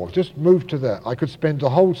of war. Just move to that. I could spend the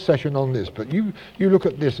whole session on this, but you look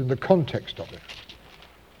at this in the context of it.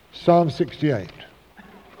 Psalm 68.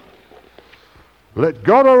 Let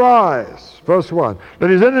God arise, verse 1. Let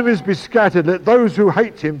his enemies be scattered. Let those who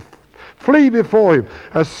hate him flee before him.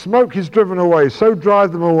 As smoke is driven away, so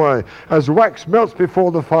drive them away. As wax melts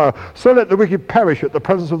before the fire, so let the wicked perish at the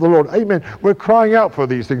presence of the Lord. Amen. We're crying out for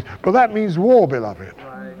these things, but that means war, beloved.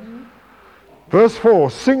 Right. Verse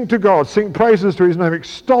 4, sing to God, sing praises to his name,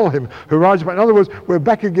 extol him who rides back. In other words, we're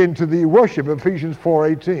back again to the worship of Ephesians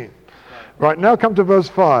 4:18. Right, now come to verse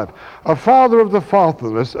 5. A father of the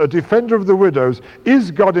fatherless, a defender of the widows, is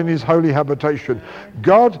God in his holy habitation.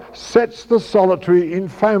 God sets the solitary in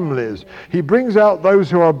families. He brings out those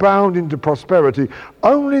who are bound into prosperity.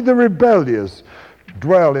 Only the rebellious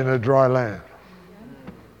dwell in a dry land.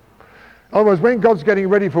 In other words, when God's getting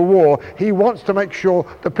ready for war, he wants to make sure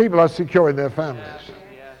the people are secure in their families.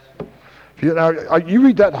 You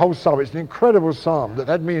read that whole psalm. It's an incredible psalm that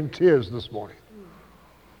had me in tears this morning.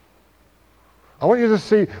 I want you to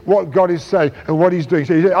see what God is saying and what he's doing.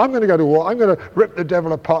 So he said, I'm going to go to war. I'm going to rip the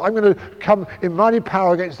devil apart. I'm going to come in mighty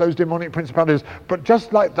power against those demonic principalities. But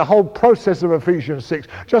just like the whole process of Ephesians 6,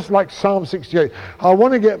 just like Psalm 68, I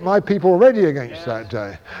want to get my people ready against that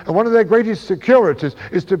day. And one of their greatest securities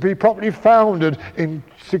is to be properly founded in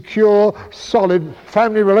secure, solid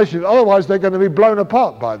family relationships. Otherwise, they're going to be blown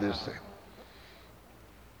apart by this thing.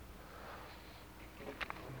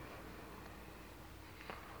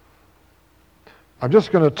 I'm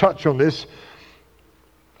just going to touch on this,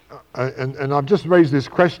 and I've just raised this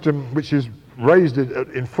question, which is raised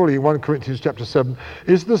in fully in 1 Corinthians chapter 7.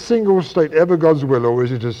 Is the single state ever God's will, or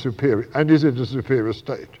is it a superior? And is it a superior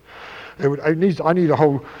state? I need a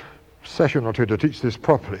whole session or two to teach this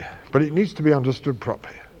properly, but it needs to be understood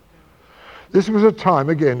properly. This was a time,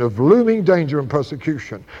 again, of looming danger and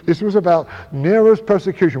persecution. This was about, Nero's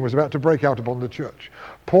persecution was about to break out upon the church.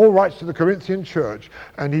 Paul writes to the Corinthian church,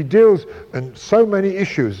 and he deals in so many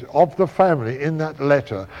issues of the family in that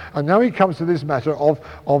letter. And now he comes to this matter of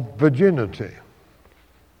virginity.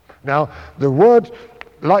 Now, the word,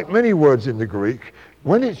 like many words in the Greek,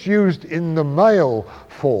 when it's used in the male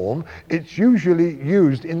form, it's usually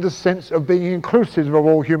used in the sense of being inclusive of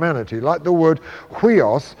all humanity. Like the word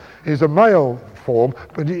huios is a male form,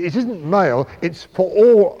 but it isn't male, it's for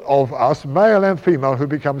all of us, male and female, who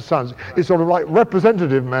become sons. It's sort of like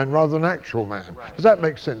representative man rather than actual man. Does that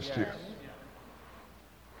make sense to you?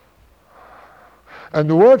 And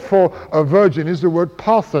the word for a virgin is the word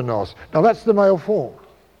parthenos. Now that's the male form.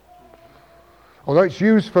 Although it's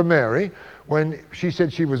used for Mary, when she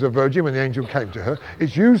said she was a virgin when the angel came to her,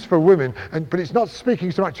 it's used for women, but it's not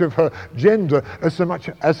speaking so much of her gender as so much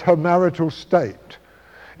as her marital state.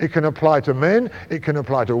 It can apply to men, it can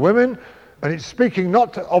apply to women, and it's speaking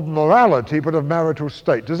not of morality but of marital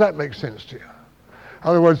state. Does that make sense to you? In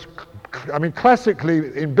other words, I mean,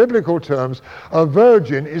 classically, in biblical terms, a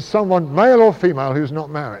virgin is someone, male or female, who's not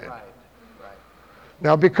married.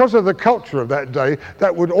 Now, because of the culture of that day,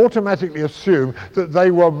 that would automatically assume that they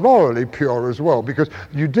were morally pure as well, because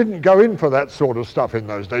you didn't go in for that sort of stuff in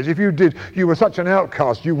those days. If you did, you were such an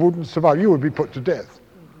outcast, you wouldn't survive. You would be put to death.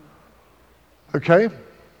 Okay?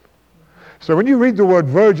 So when you read the word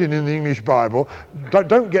virgin in the English Bible,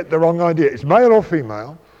 don't get the wrong idea. It's male or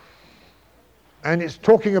female, and it's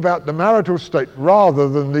talking about the marital state rather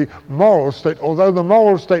than the moral state, although the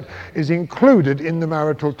moral state is included in the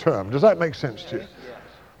marital term. Does that make sense to you?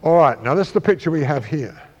 All right, now that's the picture we have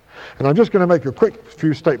here. And I'm just going to make a quick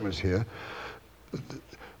few statements here.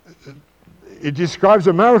 It describes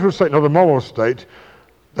a marital state, not a moral state.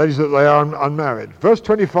 That is, that they are unmarried. Verse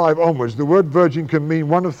 25 onwards, the word virgin can mean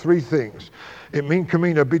one of three things. It can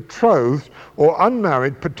mean a betrothed or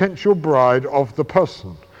unmarried potential bride of the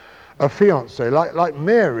person. A fiancé, like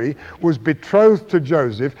Mary was betrothed to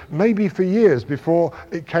Joseph maybe for years before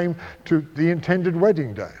it came to the intended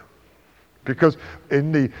wedding day. Because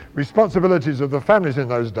in the responsibilities of the families in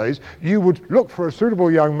those days, you would look for a suitable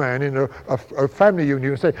young man in a family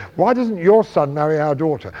union and say, why doesn't your son marry our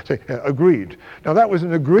daughter? Say, agreed. Now that was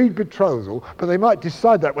an agreed betrothal, but they might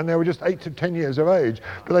decide that when they were just 8 to 10 years of age,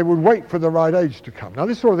 but they would wait for the right age to come. Now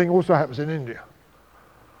this sort of thing also happens in India.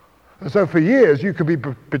 And so for years you could be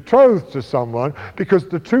betrothed to someone because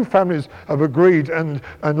the two families have agreed, and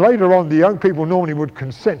later on the young people normally would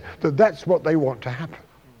consent that that's what they want to happen.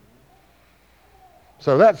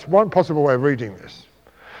 So that's one possible way of reading this.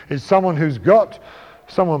 It's someone who's got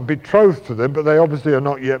someone betrothed to them, but they obviously are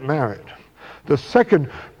not yet married. The second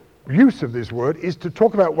use of this word is to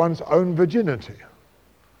talk about one's own virginity.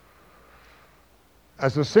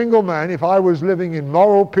 As a single man, if I was living in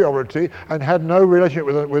moral purity and had no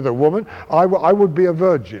relationship with a woman, I would be a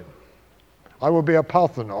virgin. I would be a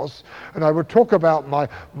parthenos, and I would talk about my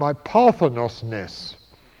parthenosness.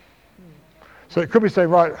 So it could be saying,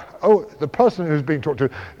 right, the person who's being talked to,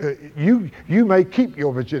 you may keep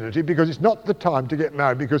your virginity because it's not the time to get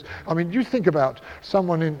married. Because, I mean, you think about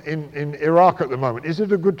someone in Iraq at the moment. Is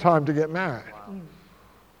it a good time to get married? Wow.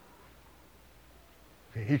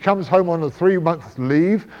 He comes home on a 3-month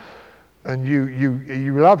leave, and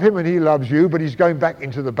you love him and he loves you, but he's going back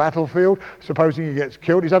into the battlefield. Supposing he gets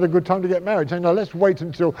killed, he's had a good time to get married. Saying, no, let's wait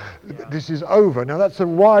until this is over. Now that's a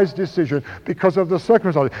wise decision because of the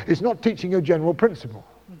circumstances. It's not teaching a general principle.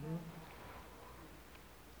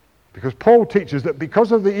 Because Paul teaches that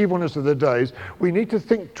because of the evilness of the days, we need to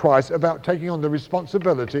think twice about taking on the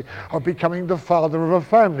responsibility of becoming the father of a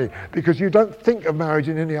family, because you don't think of marriage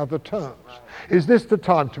in any other terms. Is this the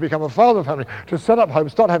time to become a father of a family, to set up home,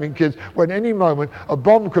 start having kids, when any moment a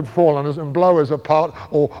bomb could fall on us and blow us apart,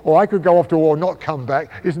 or I could go off to war and not come back?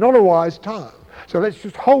 It's not a wise time. So let's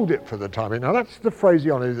just hold it for the time being. Now that's the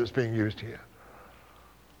phraseology that's being used here.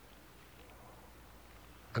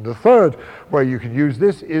 And the third way you can use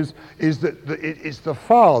this is that it's the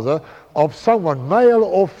father of someone, male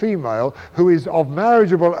or female, who is of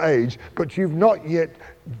marriageable age, but you've not yet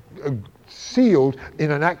sealed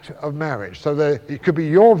in an act of marriage. So it could be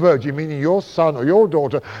your virgin, meaning your son or your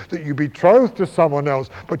daughter, that you betrothed to someone else,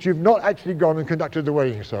 but you've not actually gone and conducted the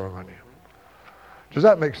wedding ceremony. Does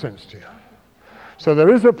that make sense to you? So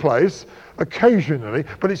there is a place, occasionally,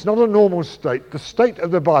 but it's not a normal state. The state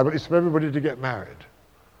of the Bible is for everybody to get married.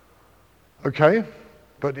 Okay,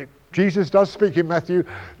 but Jesus does speak in Matthew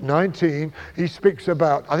 19. He speaks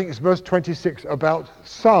about, I think it's verse 26, about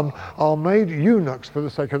some are made eunuchs for the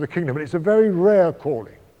sake of the kingdom. But it's a very rare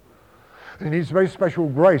calling. And it needs very special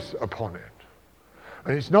grace upon it.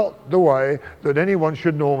 And it's not the way that anyone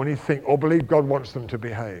should normally think or believe God wants them to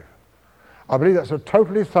behave. I believe that's a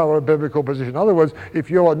totally thorough biblical position. In other words, if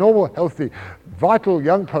you're a normal, healthy, vital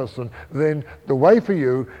young person, then the way for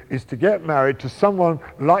you is to get married to someone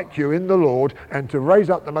like you in the Lord and to raise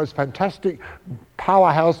up the most fantastic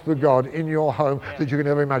powerhouse for God in your home that you can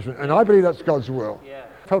ever imagine. And I believe that's God's will.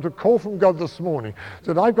 I felt a call from God this morning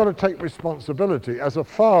that I've got to take responsibility as a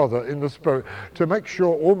father in the spirit to make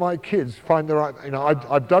sure all my kids find the right,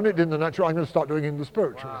 I've done it in the natural, I'm going to start doing it in the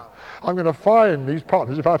spiritual. Wow. I'm going to find these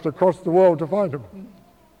partners if I have to cross the world to find them.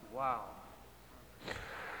 Wow.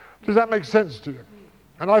 Does that make sense to you?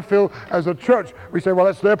 And I feel as a church, we say, well,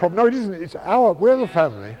 that's their problem. No, it isn't. It's we're the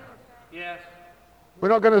family. Yes. We're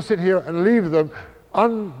not going to sit here and leave them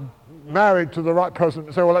unmarried to the right person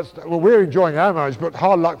and say, well, we're enjoying our marriage, but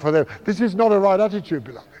hard luck for them. This is not a right attitude,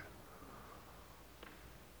 beloved.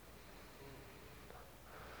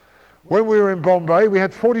 When we were in Bombay, we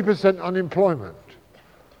had 40% unemployment.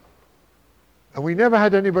 And we never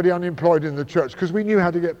had anybody unemployed in the church because we knew how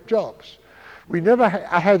to get jobs. We never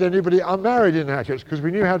had anybody unmarried in our church because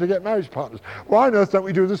we knew how to get marriage partners. Why on earth don't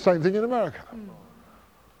we do the same thing in America?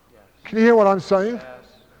 Yes. Can you hear what I'm saying? Yes.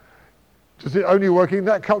 Does it only work in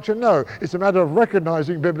that culture? No. It's a matter of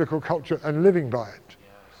recognizing biblical culture and living by it. Yes.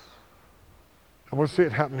 And we'll see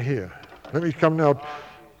it happen here. Let me come now.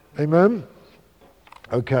 Amen?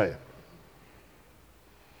 Okay.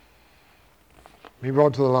 Move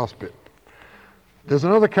on to the last bit. There's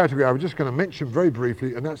another category I was just going to mention very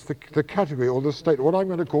briefly, and that's the category or the state, what I'm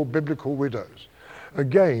going to call biblical widows.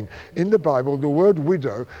 Again, in the Bible, the word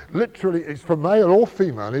widow, literally, it's for male or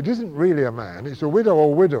female. It isn't really a man. It's a widow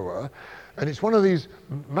or widower, and it's one of these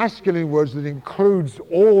masculine words that includes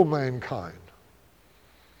all mankind.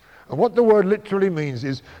 And what the word literally means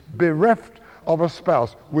is bereft of a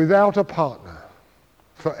spouse without a partner.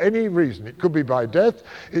 For any reason. It could be by death,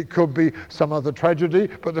 it could be some other tragedy,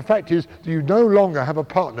 but the fact is you no longer have a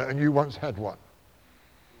partner and you once had one.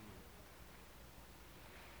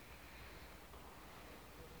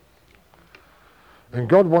 And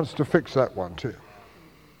God wants to fix that one too.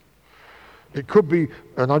 It could be,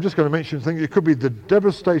 and I'm just going to mention things, it could be the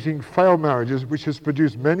devastating failed marriages which has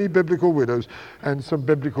produced many biblical widows and some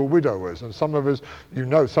biblical widowers. And some of us,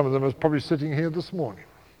 some of them are probably sitting here this morning.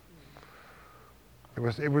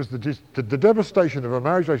 It was the devastation of a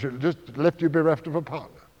marriage relationship that just left you bereft of a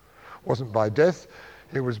partner. It wasn't by death,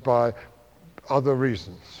 it was by other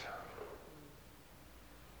reasons.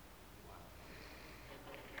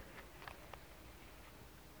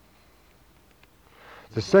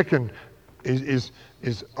 The second is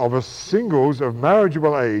of a singles of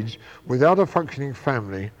marriageable age without a functioning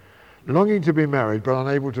family, longing to be married but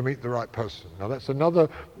unable to meet the right person. Now that's another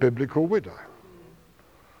biblical widow.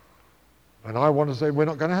 And I want to say we're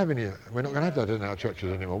not going to have that in our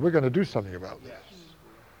churches anymore. We're going to do something about this.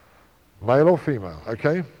 Male or female,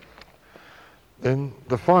 okay? Then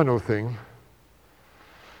the final thing,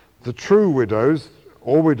 the true widows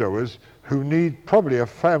or widowers who need probably a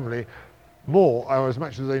family more or as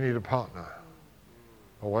much as they need a partner.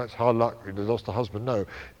 Oh, well, that's hard luck. They lost a husband. No,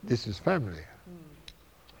 this is family.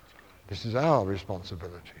 This is our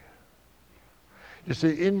responsibility. You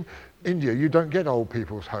see, in India, you don't get old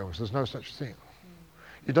people's homes. There's no such thing.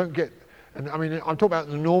 You don't get, and I mean, I'm talking about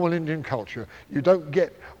the normal Indian culture. You don't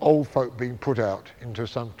get old folk being put out into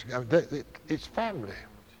some, it's family.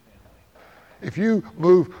 If you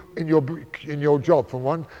move in your job from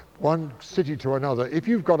one city to another, if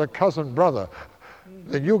you've got a cousin brother,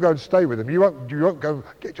 then you'll go and stay with him. You won't go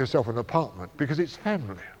get yourself an apartment because it's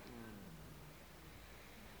family.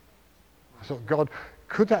 I thought, God,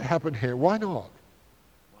 could that happen here? Why not?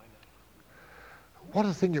 What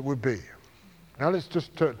a thing it would be. Now let's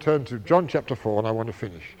just turn to John chapter 4, and I want to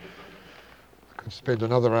finish. I could spend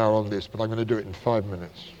another hour on this, but I'm going to do it in 5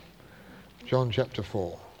 minutes. John chapter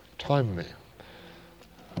 4. Time me.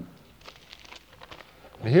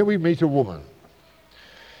 And here we meet a woman.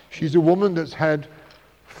 She's a woman that's had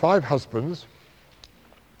 5 husbands,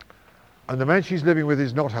 and the man she's living with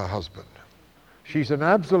is not her husband. She's an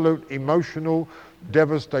absolute emotional,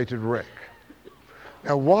 devastated wreck.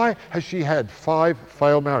 Now, why has she had 5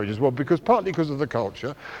 failed marriages? Well, partly because of the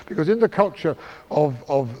culture, because in the culture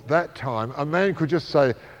of that time, a man could just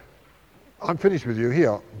say, I'm finished with you,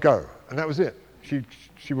 here, go. And that was it.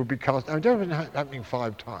 She would be cast. Now, it doesn't happening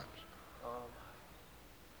 5 times.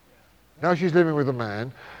 Now she's living with a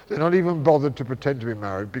man. They're not even bothered to pretend to be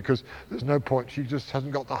married because there's no point. She just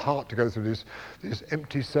hasn't got the heart to go through this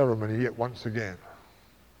empty ceremony yet once again.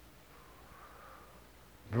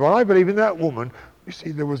 But I believe in that woman, you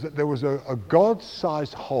see, there was a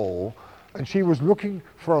God-sized hole And she was looking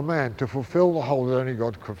for a man to fulfill the hole that only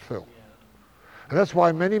God could fill. And that's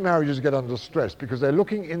why many marriages get under stress, because they're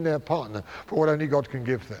looking in their partner for what only God can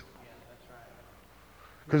give them.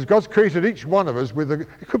 Because God's created each one of us with it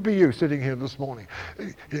could be you sitting here this morning.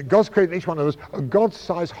 God's created each one of us a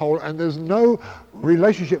God-sized hole, and there's no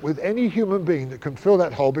relationship with any human being that can fill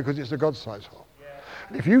that hole because it's a God-sized hole.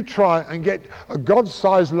 If you try and get a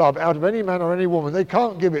God-sized love out of any man or any woman, they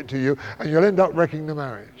can't give it to you, and you'll end up wrecking the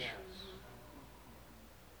marriage.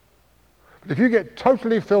 But if you get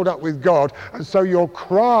totally filled up with God, and so your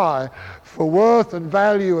cry for worth and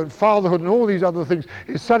value and fatherhood and all these other things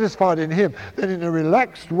is satisfied in him, then in a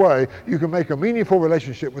relaxed way you can make a meaningful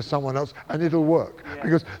relationship with someone else, and it'll work. Yes.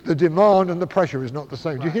 Because the demand and the pressure is not the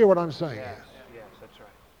same. Right. Do you hear what I'm saying? Yes, yes, that's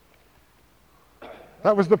right.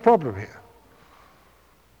 That was the problem here.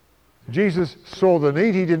 Jesus saw the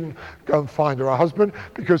need. He didn't go and find her a husband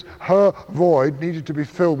because her void needed to be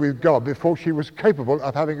filled with God before she was capable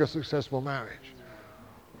of having a successful marriage.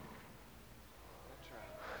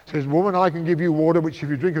 He says, woman, I can give you water, which if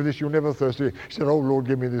you drink of this, you'll never thirst again. She said, oh, Lord,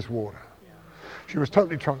 give me this water. She was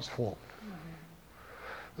totally transformed.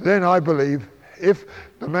 Then I believe if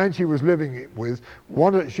the man she was living with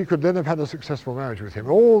wanted, she could then have had a successful marriage with him.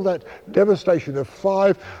 All that devastation of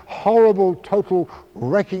 5 horrible, total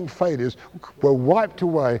wrecking failures were wiped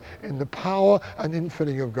away in the power and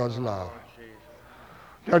infilling of God's love.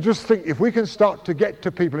 Now just think, if we can start to get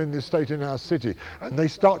to people in this state in our city and they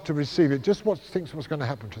start to receive it, just what's going to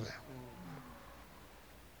happen to them?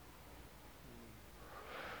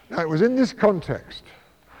 Now it was in this context.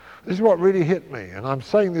 This is what really hit me, and I'm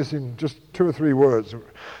saying this in just 2 or 3 words,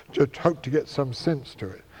 just hope to get some sense to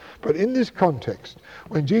it. But in this context,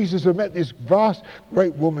 when Jesus had met this vast,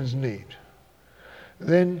 great woman's need,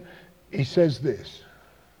 then he says this.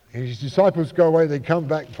 His disciples go away, they come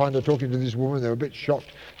back and find her talking to this woman. They're a bit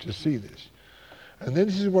shocked to see this. And then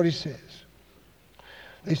this is what he says.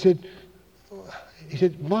 He said,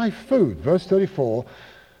 my food, verse 34,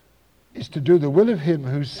 is to do the will of him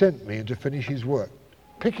who sent me and to finish his work.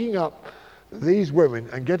 Picking up these women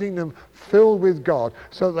and getting them filled with God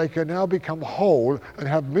so that they can now become whole and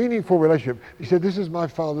have meaningful relationship. He said, this is my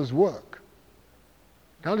Father's work.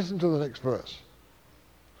 Now listen to the next verse.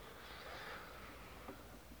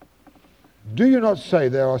 Do you not say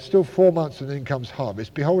there are still 4 months and then comes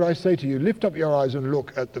harvest? Behold, I say to you, lift up your eyes and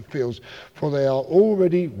look at the fields, for they are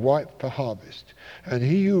already white for harvest. And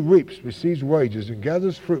he who reaps receives wages and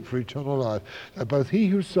gathers fruit for eternal life, that both he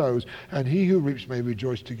who sows and he who reaps may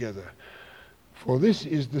rejoice together. For in this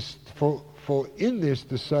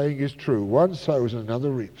the saying is true, one sows and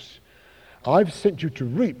another reaps. I've sent you to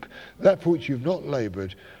reap that for which you've not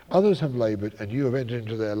laboured. Others have laboured, and you have entered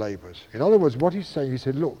into their labours. In other words, what he's saying, he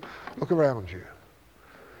said, look around you.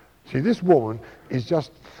 See, this woman is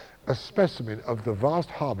just a specimen of the vast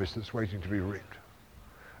harvest that's waiting to be reaped.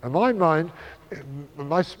 And my mind,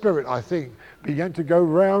 my spirit, I think, began to go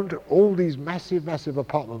round all these massive, massive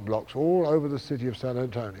apartment blocks all over the city of San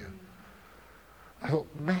Antonio. I thought,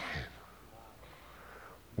 man,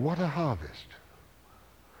 what a harvest.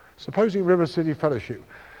 Supposing River City Fellowship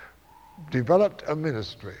developed a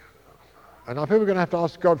ministry, and I think we're going to have to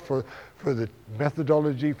ask God for the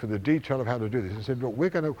methodology, for the detail of how to do this, and said, look,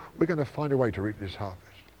 we're going to find a way to reap this harvest.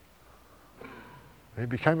 And it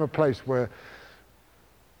became a place where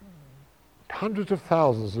hundreds of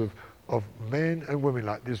thousands of men and women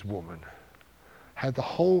like this woman had the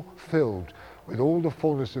whole filled with all the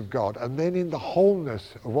fullness of God, and then in the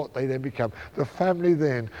wholeness of what they then become, the family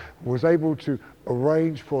then was able to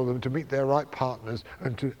arrange for them to meet their right partners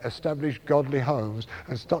and to establish godly homes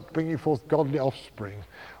and start bringing forth godly offspring.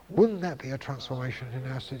 Wouldn't that be a transformation in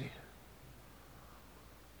our city?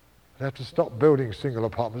 They have to stop building single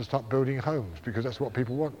apartments, start building homes, because that's what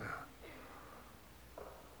people want now.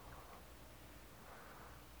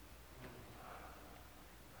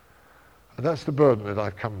 And that's the burden that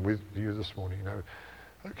I've come with you this morning. You know,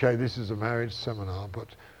 okay, this is a marriage seminar, but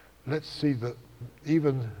let's see that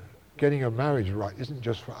even getting a marriage right isn't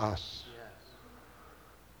just for us.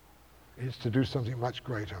 Yes. It's to do something much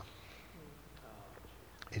greater.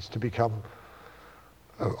 It's to become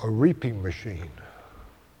a reaping machine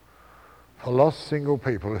for lost single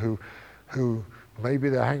people who maybe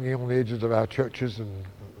they're hanging on the edges of our churches and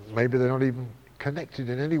maybe they're not even connected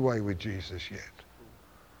in any way with Jesus yet.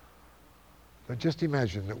 But just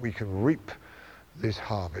imagine that we can reap this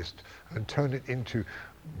harvest and turn it into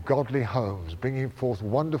godly homes, bringing forth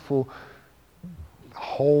wonderful,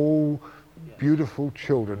 whole, beautiful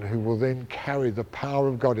children who will then carry the power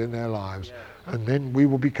of God in their lives. Yes. And then we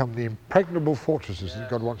will become the impregnable fortresses that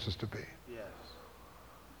God wants us to be. Yes.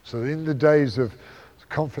 So in the days of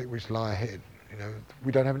conflict which lie ahead. You know,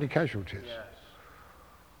 we don't have any casualties.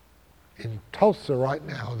 Yes. In Tulsa right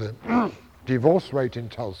now, the divorce rate in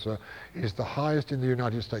Tulsa is the highest in the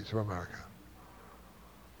United States of America.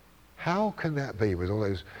 How can that be with all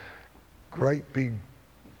those great big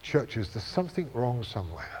churches? There's something wrong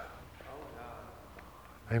somewhere.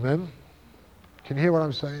 Amen? Can you hear what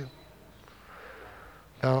I'm saying?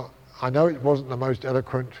 Now, I know it wasn't the most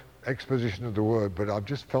eloquent exposition of the word, but I've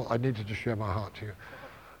just felt I needed to share my heart to you.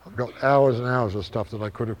 I've got hours and hours of stuff that I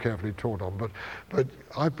could have carefully taught on, but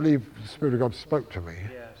I believe the Spirit of God spoke to me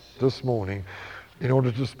this morning in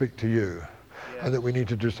order to speak to you, and that we need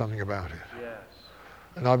to do something about it. Yes.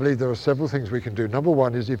 And I believe there are several things we can do. Number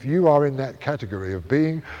one is, if you are in that category of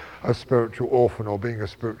being a spiritual orphan or being a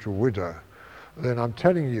spiritual widow, then I'm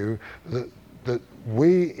telling you that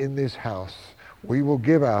we in this house, we will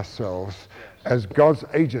give ourselves as God's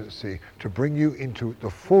agency to bring you into the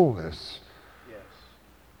fullness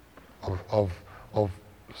of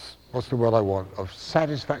what's the word I want? Of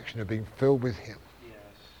satisfaction of being filled with Him. Yes.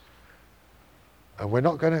 And we're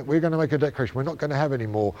going to make a declaration. We're not going to have any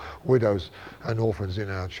more widows and orphans in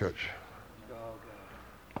our church. Oh,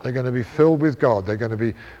 God. They're going to be filled with God. They're going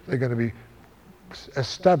to be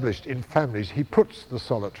established in families. He puts the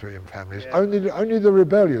solitary in families. Yes. Only the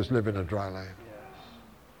rebellious live in a dry land.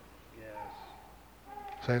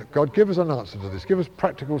 So God, give us an answer to this. Give us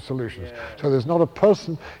practical solutions. Yes. So there's not a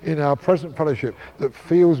person in our present fellowship that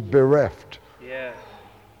feels bereft Yes.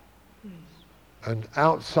 and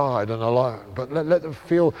outside and alone. But let them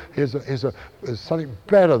feel here's something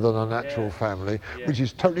better than a natural family, which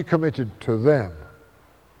is totally committed to them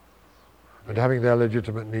and having their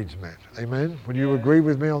legitimate needs met. Amen? Would you agree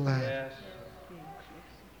with me on that? Yes.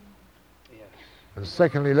 Yes. And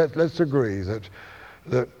secondly, let's agree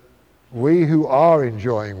that we who are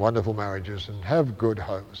enjoying wonderful marriages and have good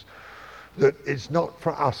homes, that it's not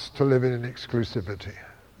for us to live in an exclusivity.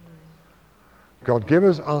 God, give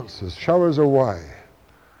us answers, show us a way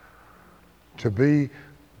to be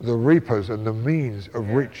the reapers and the means of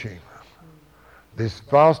reaching this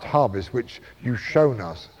vast harvest which you've shown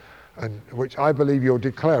us and which I believe you're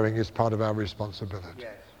declaring is part of our responsibility.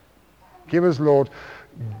 Yes. Give us, Lord,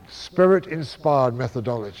 Spirit-inspired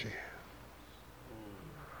methodology.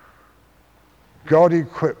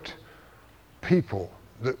 God-equipped people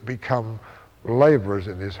that become laborers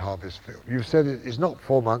in this harvest field. You've said it's not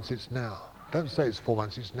 4 months, it's now. Don't say it's 4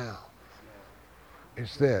 months, it's now.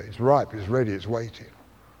 It's there, it's ripe, it's ready, it's waiting.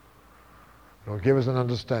 Lord, give us an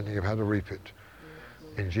understanding of how to reap it.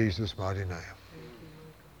 In Jesus' mighty name.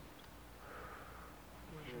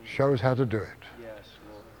 Show us how to do it. Yes,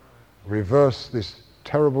 Lord. Reverse this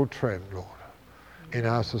terrible trend, Lord, in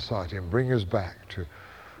our society and bring us back to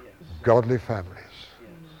godly families,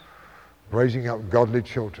 raising up godly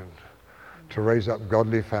children to raise up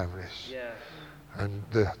godly families. Yes. And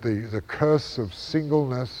the curse of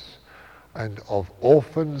singleness and of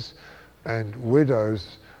orphans and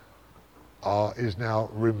widows is now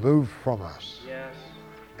removed from us. Yes.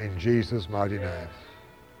 In Jesus' mighty name.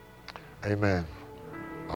 Amen.